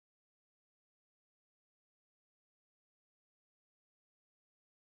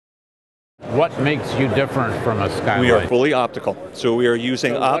What makes you different from a skylight? We are fully optical. So we are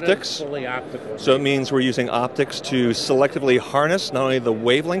using optics. Fully optical. So it means we're using optics to selectively harness not only the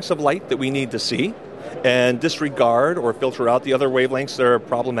wavelengths of light that we need to see, and disregard or filter out the other wavelengths that are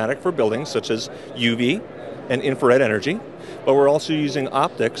problematic for buildings, such as UV and infrared energy. But we're also using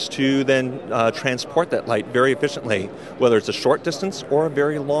optics to then transport that light very efficiently, whether it's a short distance or a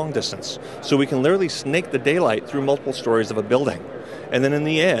very long distance. So we can literally snake the daylight through multiple stories of a building. And then in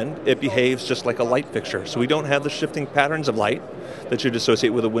the end, it behaves just like a light fixture. So we don't have the shifting patterns of light that you'd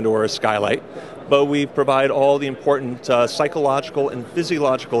associate with a window or a skylight, but we provide all the important psychological and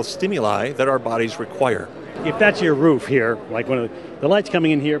physiological stimuli that our bodies require. If that's your roof here, like one of the light's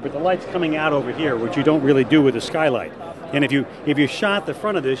coming in here, but the light's coming out over here, which you don't really do with a skylight. And if you shot the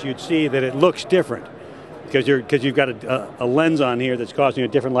front of this, you'd see that it looks different because you've got a lens on here that's causing a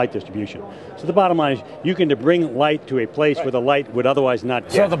different light distribution. So the bottom line is you can bring light to a place where the light would otherwise not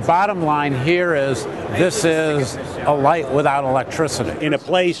get. So the bottom line here is this is a light without electricity. In a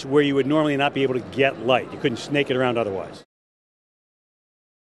place where you would normally not be able to get light. You couldn't snake it around otherwise.